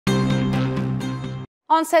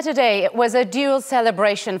On Saturday, it was a dual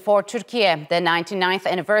celebration for Turkiye, the 99th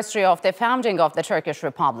anniversary of the founding of the Turkish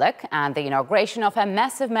Republic and the inauguration of a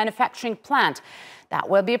massive manufacturing plant that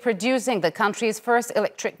will be producing the country's first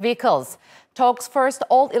electric vehicles. TOGG's first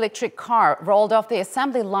all-electric car rolled off the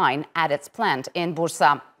assembly line at its plant in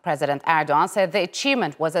Bursa. President Erdogan said the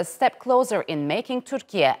achievement was a step closer in making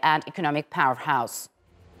Turkiye an economic powerhouse.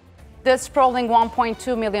 The sprawling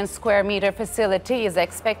 1.2 million square meter facility is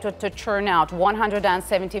expected to churn out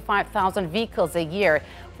 175,000 vehicles a year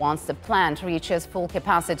once the plant reaches full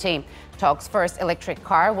capacity. TOGG's first electric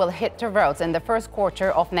car will hit the roads in the first quarter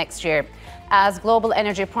of next year. As global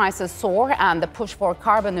energy prices soar and the push for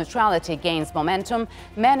carbon neutrality gains momentum,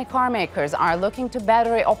 many car makers are looking to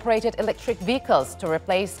battery-operated electric vehicles to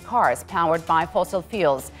replace cars powered by fossil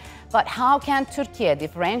fuels. But how can Turkiye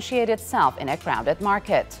differentiate itself in a crowded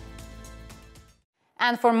market?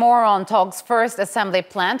 And for more on TOGG's first assembly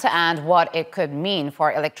plant and what it could mean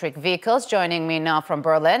for electric vehicles, joining me now from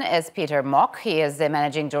Berlin is Peter Mock. He is the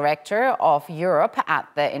Managing Director of Europe at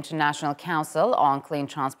the International Council on Clean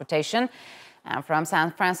Transportation. And from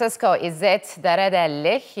San Francisco, İzzet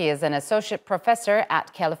Deredelli. He is an Associate Professor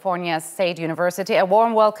at California State University. A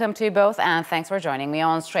warm welcome to you both, and thanks for joining me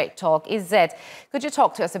on Straight Talk. İzzet, could you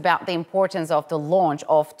talk to us about the importance of the launch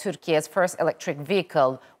of Turkiye's first electric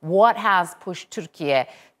vehicle? What has pushed Turkiye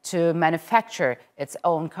to manufacture its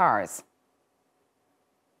own cars?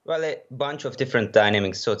 Well, a bunch of different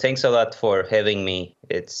dynamics. So thanks a lot for having me.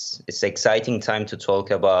 It's an exciting time to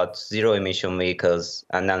talk about zero-emission vehicles,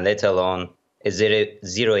 and then let alone a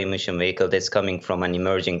zero-emission vehicle that's coming from an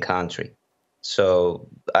emerging country. So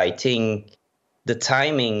I think the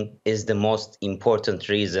timing is the most important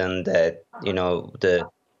reason that, the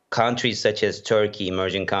countries such as Turkey,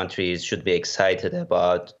 emerging countries, should be excited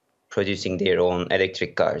about producing their own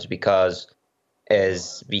electric cars, because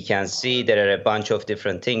as we can see, there are a bunch of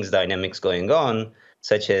different dynamics going on,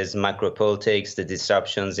 such as macropolitics, the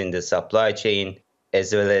disruptions in the supply chain,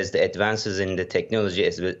 as well as the advances in the technology,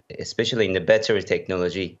 especially in the battery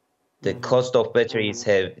technology. The cost of batteries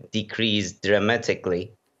have decreased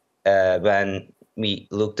dramatically. When we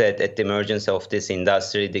looked at the emergence of this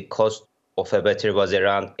industry, the cost of a battery was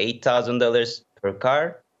around $8,000 per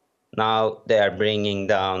car. Now they are bringing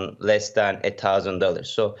down less than $1,000.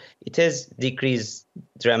 So it has decreased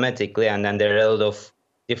dramatically, and then there are a lot of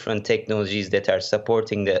different technologies that are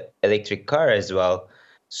supporting the electric car as well.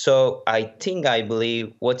 So I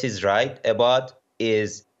believe what is right about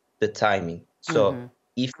is the timing. So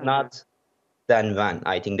if not, then when?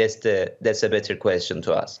 I think that's a better question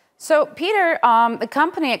to ask. So, Peter, the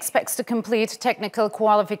company expects to complete technical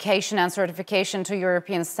qualification and certification to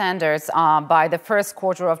European standards by the first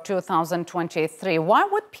quarter of 2023. Why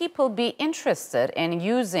would people be interested in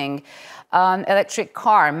using an electric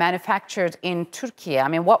car manufactured in Turkey? I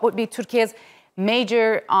mean, what would be Turkey's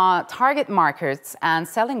major target markets and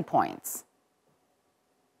selling points?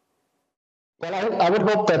 Well, I would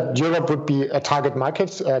hope that Europe would be a target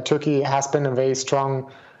market. Turkey has been a very strong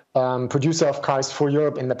producer of cars for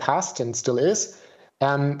Europe in the past and still is.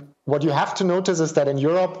 What you have to notice is that in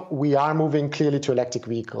Europe, we are moving clearly to electric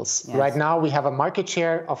vehicles. Yes. Right now, we have a market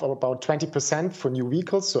share of about 20% for new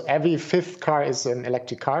vehicles. So every fifth car is an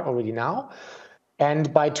electric car already now.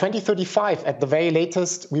 And by 2035, at the very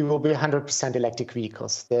latest, we will be 100% electric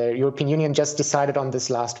vehicles. The European Union just decided on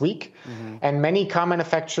this last week, and many car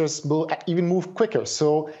manufacturers will even move quicker.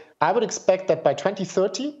 So I would expect that by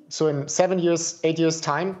 2030, so in 7 years, 8 years'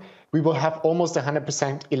 time, we will have almost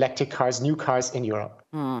 100% electric cars, new cars in Europe.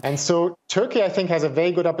 And so Turkey, I think, has a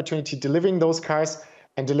very good opportunity delivering those cars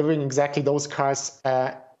and delivering exactly those cars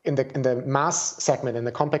in the mass segment, in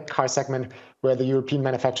the compact car segment, where the European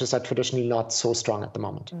manufacturers are traditionally not so strong at the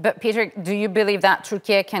moment. But Peter, do you believe that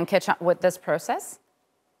Turkey can catch up with this process?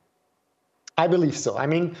 I believe so. I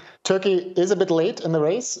mean, Turkey is a bit late in the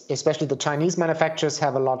race, especially the Chinese manufacturers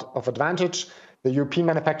have a lot of advantage. The European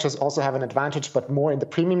manufacturers also have an advantage, but more in the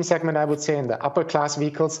premium segment, I would say, in the upper class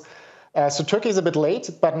vehicles. So Turkey is a bit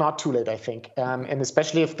late, but not too late, I think. And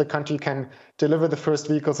especially if the country can deliver the first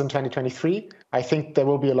vehicles in 2023, I think there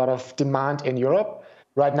will be a lot of demand in Europe.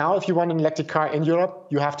 Right now, if you want an electric car in Europe,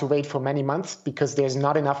 you have to wait for many months because there's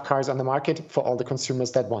not enough cars on the market for all the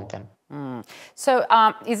consumers that want them. So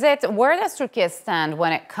where does Turkey stand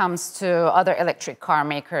when it comes to other electric car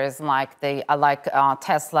makers like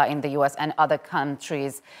Tesla in the US and other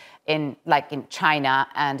countries in China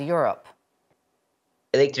and Europe?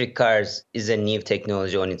 Electric cars is a new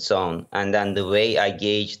technology on its own. And then the way I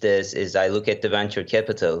gauge this is I look at the venture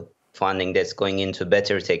capital funding that's going into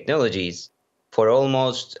better technologies. For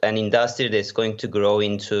almost an industry that's going to grow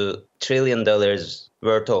into $1 trillion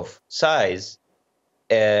worth of size,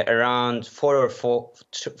 around $4 or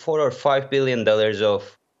 $5 billion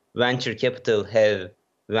of venture capital have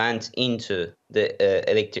went into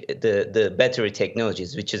the battery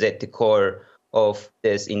technologies, which is at the core of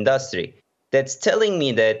this industry. That's telling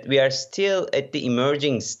me that we are still at the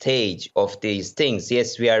emerging stage of these things.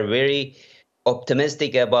 Yes, we are very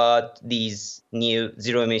optimistic about these new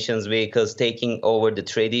zero emissions vehicles taking over the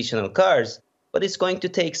traditional cars, but it's going to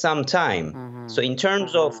take some time. So in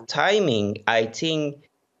terms of timing, I think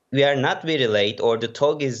we are not very late, or the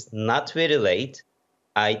TOGG is not very late.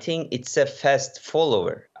 I think it's a fast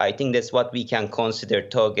follower. I think that's what we can consider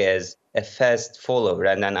TOGG as, a fast follower.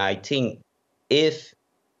 And then I think if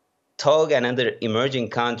TOGG and other emerging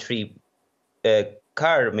country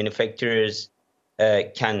car manufacturers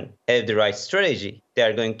can have the right strategy, they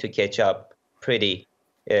are going to catch up pretty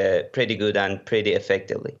good and pretty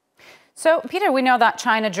effectively. So, Peter, we know that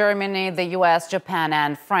China, Germany, the US, Japan,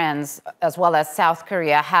 and France, as well as South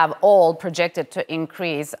Korea, have all projected to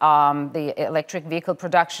increase the electric vehicle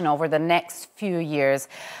production over the next few years.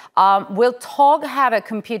 Will TOGG have a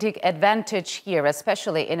competing advantage here,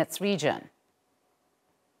 especially in its region?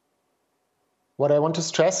 What I want to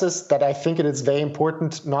stress is that I think it is very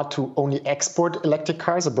important not to only export electric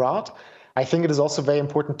cars abroad. I think it is also very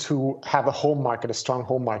important to have a home market, a strong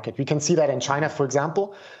home market. We can see that in China, for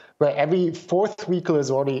example, where every fourth vehicle is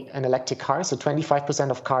already an electric car. So 25%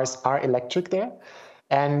 of cars are electric there.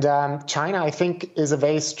 And China, I think, is a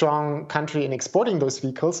very strong country in exporting those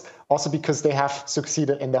vehicles, also because they have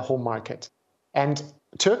succeeded in their home market. And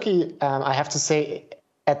Turkey, I have to say,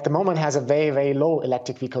 at the moment has a very, very low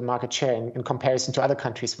electric vehicle market share in comparison to other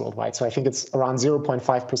countries worldwide. So I think it's around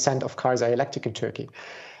 0.5% of cars are electric in Turkey.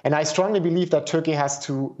 And I strongly believe that Turkey has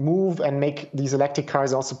to move and make these electric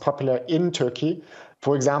cars also popular in Turkey.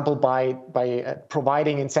 For example, by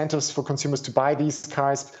providing incentives for consumers to buy these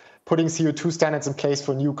cars, putting CO2 standards in place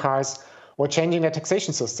for new cars, or changing their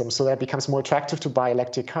taxation system so that it becomes more attractive to buy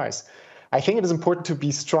electric cars. I think it is important to be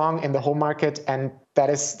strong in the home market, and that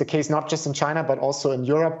is the case not just in China, but also in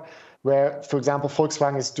Europe, where, for example,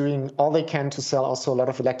 Volkswagen is doing all they can to sell also a lot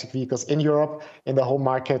of electric vehicles in Europe, in the home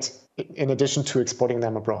market, in addition to exporting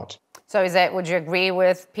them abroad. So would you agree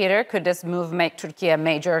with Peter? Could this move make Turkey a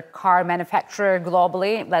major car manufacturer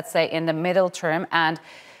globally, let's say in the middle term? And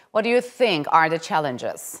what do you think are the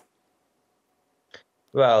challenges?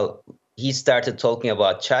 Well, he started talking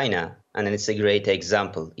about China, and it's a great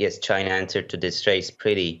example. Yes, China entered to this race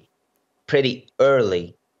pretty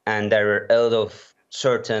early, and there were a lot of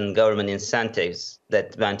certain government incentives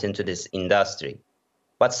that went into this industry.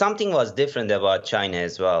 But something was different about China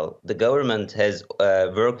as well. The government has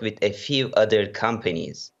worked with a few other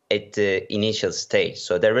companies at the initial stage.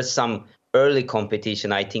 So there was some early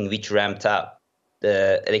competition, I think, which ramped up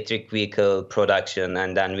the electric vehicle production,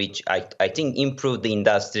 and then which I think improved the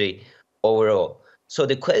industry overall. So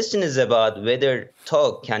the question is about whether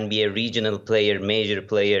TOGG can be a regional player, major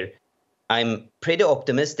player. I'm pretty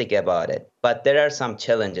optimistic about it, but there are some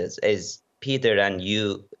challenges, as Peter and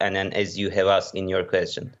you, and then as you have asked in your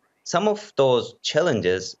question. Some of those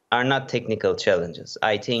challenges are not technical challenges.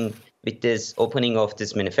 I think with this opening of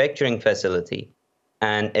this manufacturing facility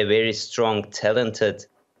and a very strong, talented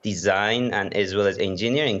design and as well as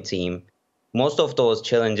engineering team, most of those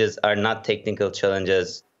challenges are not technical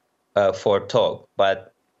challenges for TOGG,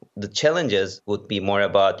 but the challenges would be more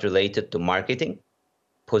about related to marketing,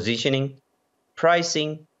 positioning,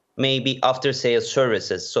 pricing, maybe after-sales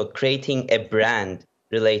services. So creating a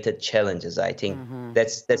brand-related challenges, I think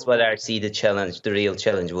that's what I see the challenge, the real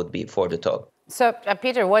challenge would be for the TOGG. So,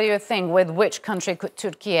 Peter, what do you think? With which country could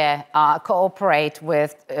Turkey cooperate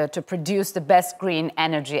with to produce the best green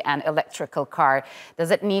energy and electrical car?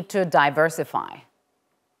 Does it need to diversify?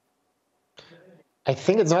 I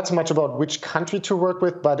think it's not so much about which country to work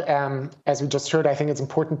with, but as we just heard, I think it's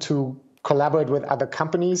important to collaborate with other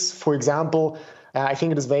companies. For example, I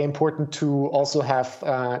think it is very important to also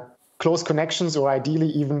have close connections, or ideally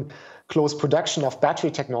even close production of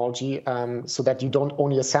battery technology, so that you don't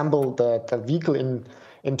only assemble the vehicle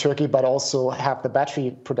in Turkey, but also have the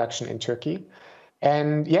battery production in Turkey.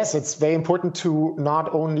 And yes, it's very important to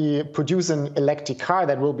not only produce an electric car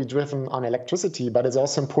that will be driven on electricity, but it's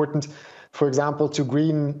also important, for example,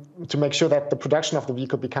 to make sure that the production of the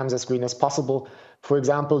vehicle becomes as green as possible. For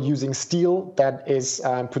example, using steel that is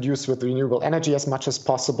produced with renewable energy as much as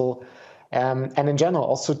possible. And in general,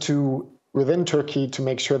 also within Turkey, to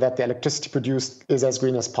make sure that the electricity produced is as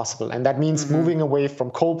green as possible. And that means moving away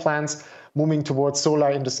from coal plants, moving towards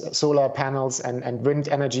solar panels and wind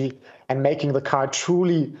energy, and making the car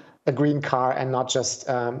truly a green car and not just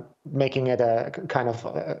making it a kind of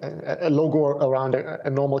a logo around a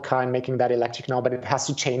normal car and making that electric now, but it has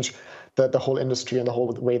to change the whole industry and the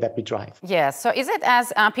whole way that we drive. Yes. So is it,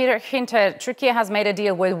 as Peter hinted, Turkey has made a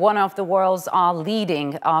deal with one of the world's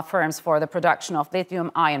leading firms for the production of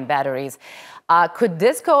lithium-ion batteries. Could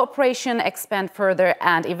this cooperation expand further,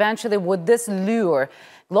 and eventually would this lure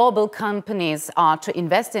global companies to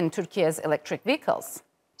invest in Turkey's electric vehicles?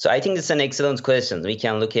 So I think it's an excellent question. We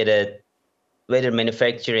can look at it, whether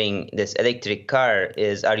manufacturing this electric car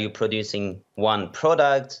is, are you producing one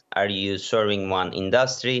product, are you serving one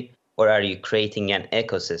industry, or are you creating an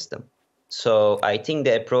ecosystem? So I think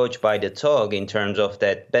the approach by the TOGG in terms of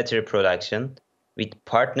that better production, with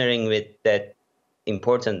partnering with that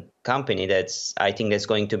important company, I think that's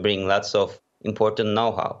going to bring lots of important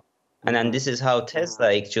know-how. And then this is how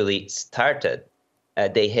Tesla actually started.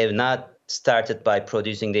 They have not started by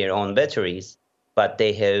producing their own batteries, but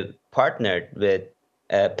they have partnered with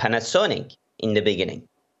Panasonic in the beginning.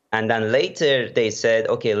 And then later they said,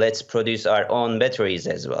 okay, let's produce our own batteries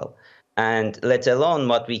as well. And let alone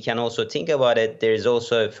what we can also think about it, there's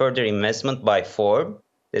also a further investment by Ford.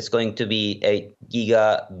 There's going to be a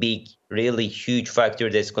big, really huge factory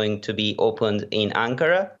that's going to be opened in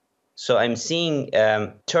Ankara. So I'm seeing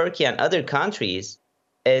Turkey and other countries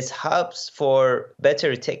as hubs for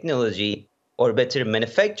better technology or better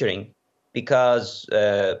manufacturing, because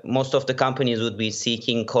most of the companies would be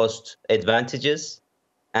seeking cost advantages,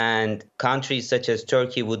 and countries such as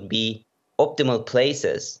Turkey would be optimal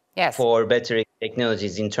places for better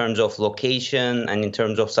technologies in terms of location and in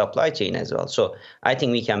terms of supply chain as well. So I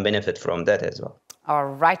think we can benefit from that as well. All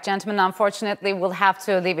right, gentlemen, unfortunately, we'll have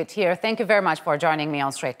to leave it here. Thank you very much for joining me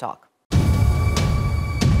on Straight Talk.